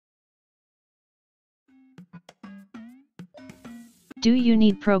Do you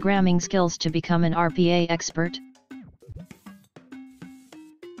need programming skills to become an RPA expert?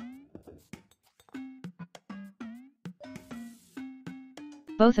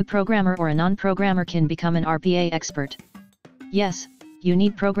 Both a programmer or a non-programmer can become an RPA expert. Yes, you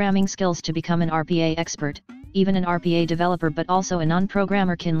need programming skills to become an RPA expert. Even an RPA developer but also a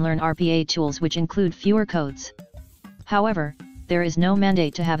non-programmer can learn RPA tools which include fewer codes. However, there is no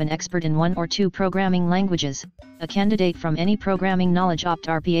mandate to have an expert in one or two programming languages. A candidate from any programming knowledge opt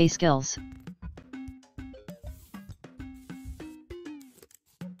RPA skills.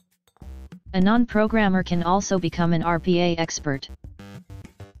 A non-programmer can also become an RPA expert.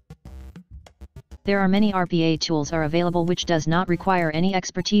 There are many RPA tools are available which does not require any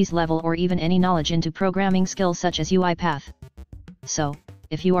expertise level or even any knowledge into programming skills such as UiPath. So,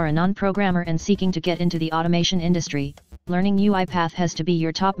 if you are a non-programmer and seeking to get into the automation industry, learning UiPath has to be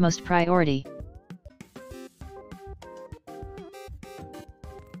your topmost priority.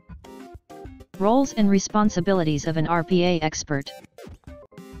 Roles and responsibilities of an RPA expert.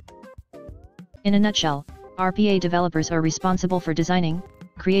 In a nutshell, RPA developers are responsible for designing,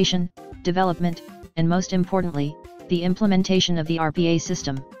 creation, development, and most importantly, the implementation of the RPA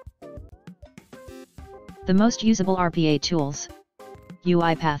system. The most usable RPA tools: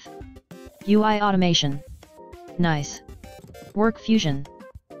 UiPath, UI Automation, Nice, Work Fusion,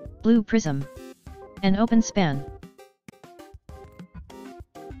 Blue Prism, and OpenSpan.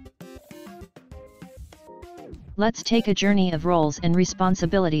 Let's take a journey of roles and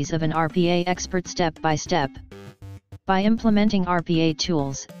responsibilities of an RPA expert step by step. By implementing RPA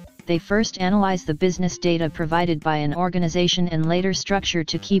tools, they first analyze the business data provided by an organization and later structure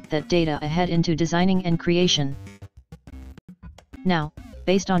to keep that data ahead into designing and creation. Now,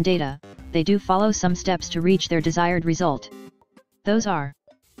 based on data, they do follow some steps to reach their desired result. Those are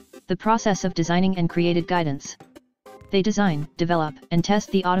the process of designing and created guidance. They design, develop, and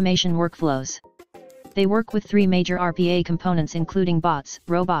test the automation workflows. They work with three major RPA components including bots,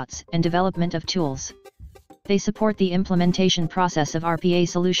 robots, and development of tools. They support the implementation process of RPA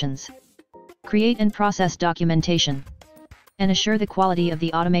solutions, create and process documentation, and assure the quality of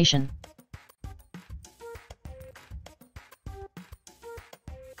the automation.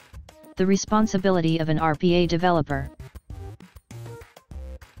 The responsibility of an RPA developer.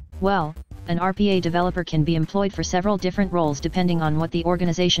 Well, an RPA developer can be employed for several different roles depending on what the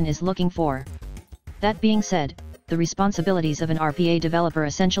organization is looking for. That being said, the responsibilities of an RPA developer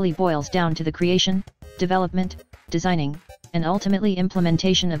essentially boils down to the creation, development, designing, and ultimately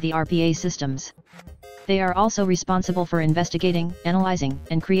implementation of the RPA systems. They are also responsible for investigating, analyzing,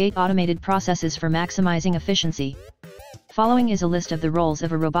 and create automated processes for maximizing efficiency. Following is a list of the roles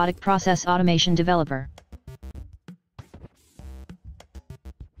of a robotic process automation developer.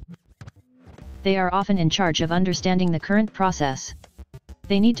 They are often in charge of understanding the current process.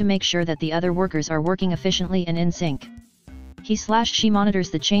 They need to make sure that the other workers are working efficiently and in sync. He/she monitors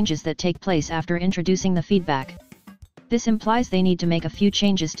the changes that take place after introducing the feedback. This implies they need to make a few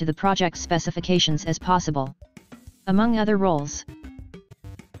changes to the project specifications as possible. Among other roles.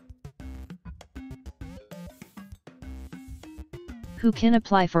 Who can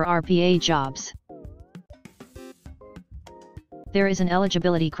apply for RPA jobs? There is an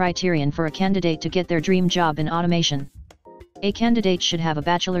eligibility criterion for a candidate to get their dream job in automation. A candidate should have a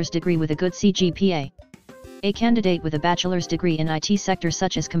bachelor's degree with a good CGPA. A candidate with a bachelor's degree in IT sectors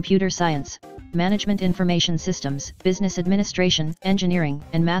such as computer science, management information systems, business administration, engineering,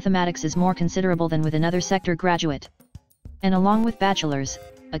 and mathematics is more considerable than with another sector graduate. And along with bachelor's,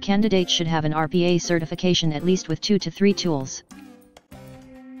 a candidate should have an RPA certification at least with 2 to 3 tools.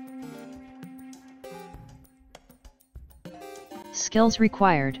 Skills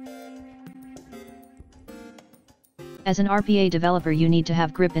required. As an RPA developer you need to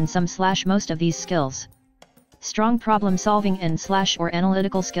have grip in some/most of these skills. Strong problem-solving and/or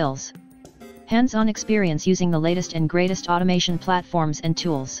analytical skills. Hands-on experience using the latest and greatest automation platforms and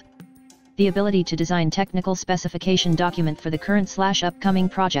tools. The ability to design technical specification document for the current/upcoming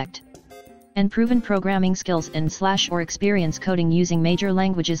project. And proven programming skills and/or experience coding using major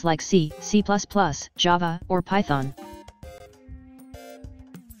languages like C, C++, Java, or Python.